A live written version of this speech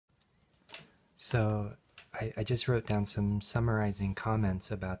So I just wrote down some summarizing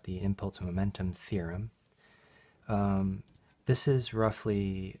comments about the impulse momentum theorem. This is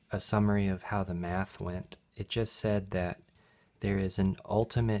roughly a summary of how the math went. It just said that there is an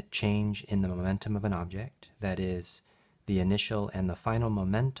ultimate change in the momentum of an object. That is, the initial and the final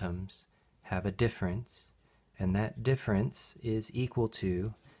momentums have a difference, and that difference is equal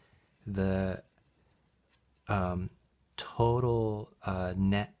to the total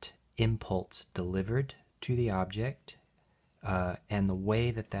net impulse delivered to the object, and the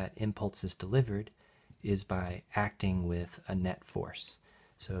way that that impulse is delivered is by acting with a net force.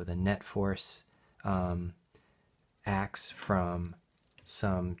 So the net force acts from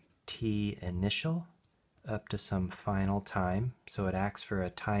some t initial up to some final time. So it acts for a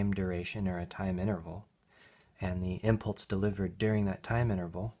time duration or a time interval, and the impulse delivered during that time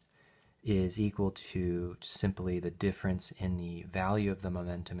interval is equal to simply the difference in the value of the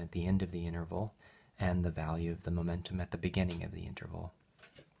momentum at the end of the interval and the value of the momentum at the beginning of the interval.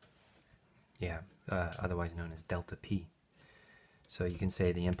 Otherwise known as delta p. So you can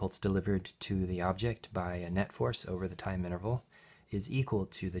say the impulse delivered to the object by a net force over the time interval is equal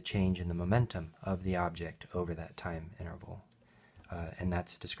to the change in the momentum of the object over that time interval. And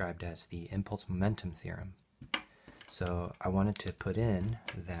that's described as the impulse momentum theorem. So I wanted to put in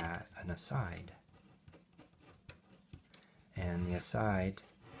an aside. And the aside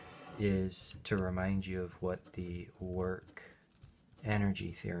is to remind you of what the work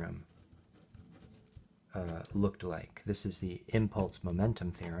energy theorem looked like. This is the impulse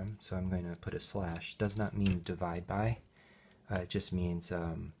momentum theorem, so I'm going to put a slash. Does not mean divide by, it just means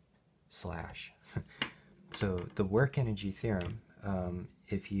slash. So the work energy theorem,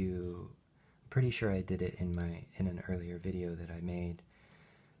 pretty sure I did it in an earlier video that I made.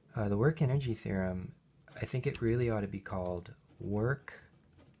 The work energy theorem, I think it really ought to be called work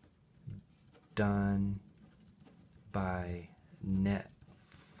done by net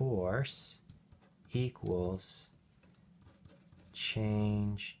force equals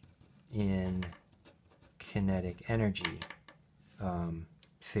change in kinetic energy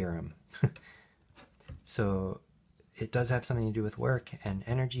theorem. So it does have something to do with work and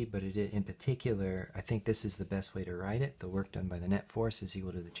energy, but in particular, I think this is the best way to write it. The work done by the net force is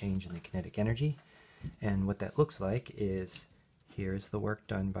equal to the change in the kinetic energy. And what that looks like is, here's the work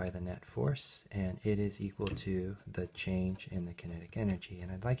done by the net force, and it is equal to the change in the kinetic energy.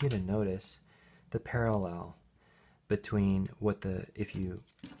 And I'd like you to notice the parallel between let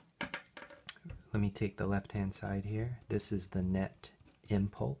me take the left-hand side here. This is the net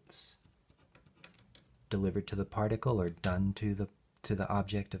impulse delivered to the particle or done to the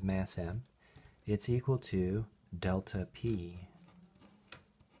object of mass m. It's equal to delta p.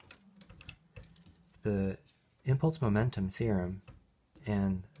 The impulse momentum theorem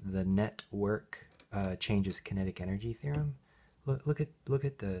and the net work changes kinetic energy theorem. Look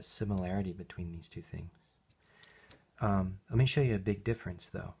at the similarity between these two things. Let me show you a big difference,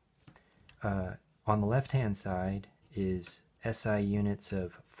 though. On the left-hand side is SI units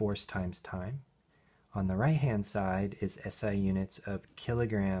of force times time. On the right-hand side is SI units of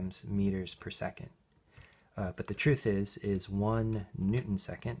kilograms meters per second. But the truth is 1 Newton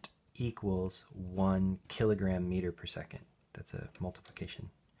second equals 1 kilogram meter per second. That's a multiplication.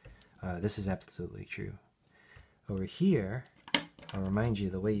 This is absolutely true. Over here, I'll remind you,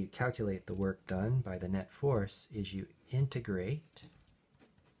 the way you calculate the work done by the net force is you integrate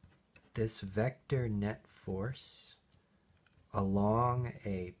this vector net force along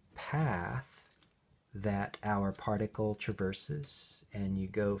a path that our particle traverses, and you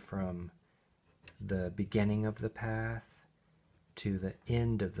go from the beginning of the path to the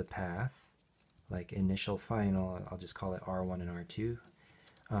end of the path, like initial, final, I'll just call it R1 and R2,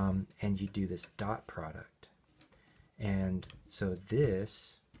 and you do this dot product. And so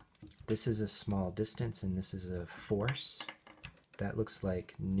this is a small distance, and this is a force. That looks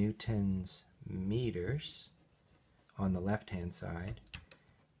like newtons meters on the left-hand side.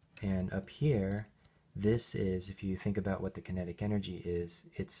 And up here, this is, if you think about what the kinetic energy is,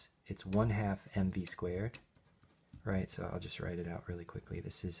 it's 1/2 mv squared, right? So I'll just write it out really quickly.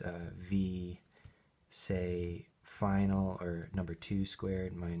 This is v, say, final, or number 2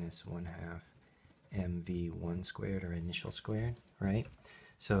 squared minus 1/2 mv1 squared, or initial squared, right?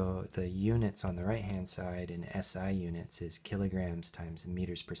 So the units on the right-hand side in SI units is kilograms times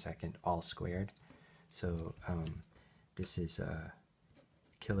meters per second, all squared. So this is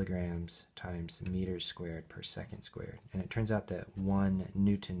kilograms times meters squared per second squared. And it turns out that 1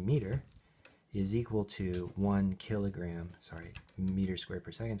 Newton meter is equal to 1 meter squared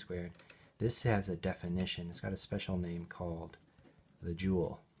per second squared. This has a definition. It's got a special name called the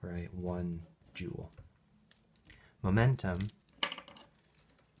joule, right? 1 joule. Momentum,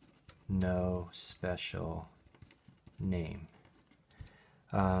 no special name.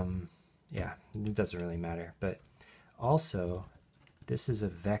 Yeah, it doesn't really matter. But also, this is a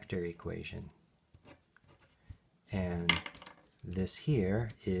vector equation. And this here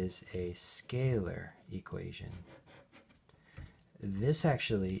is a scalar equation. This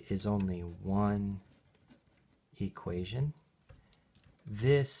actually is only one equation.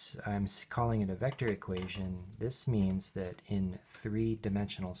 This, I'm calling it a vector equation. This means that in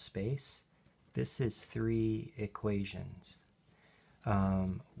three-dimensional space, this is three equations.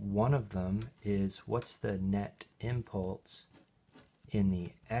 One of them is what's the net impulse in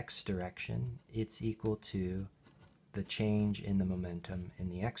the x direction? It's equal to the change in the momentum in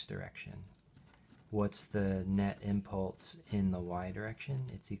the x direction. What's the net impulse in the y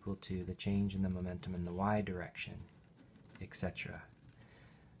direction? It's equal to the change in the momentum in the y direction, etc.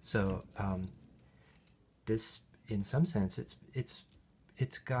 So this, in some sense,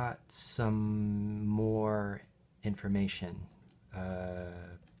 it's got some more information.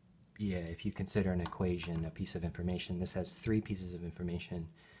 Yeah, if you consider an equation a piece of information, this has three pieces of information,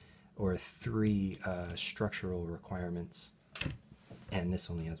 or three structural requirements, and this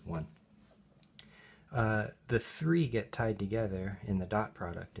only has one. The three get tied together in the dot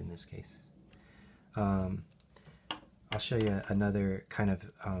product in this case. I'll show you another kind of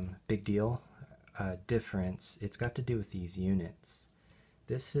big deal difference. It's got to do with these units.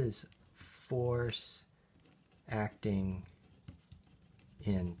 This is force acting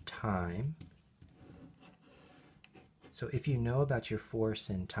in time. So if you know about your force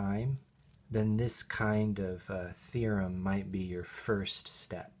in time, then this kind of theorem might be your first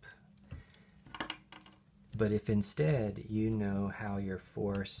step. But if instead you know how your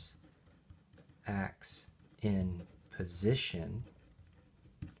force acts in position,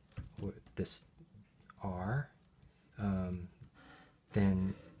 this R,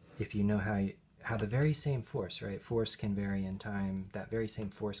 then if you know how the very same force, right? Force can vary in time. That very same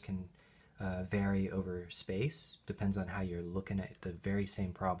force can vary over space. Depends on how you're looking at the very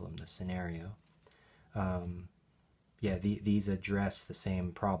same problem, the scenario. Yeah, these address the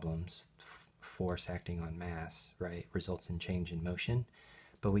same problems. Force acting on mass, right, results in change in motion.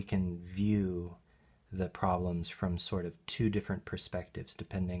 But we can view the problems from sort of two different perspectives,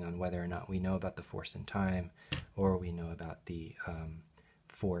 depending on whether or not we know about the force in time or we know about the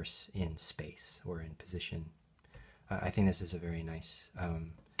force in space or in position. I think this is a very nice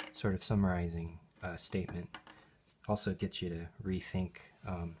sort of summarizing statement. Also gets you to rethink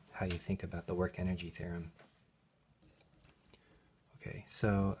how you think about the work energy theorem. Okay,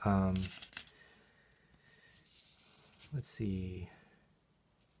 so let's see.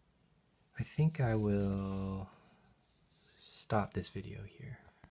 I think I will stop this video here.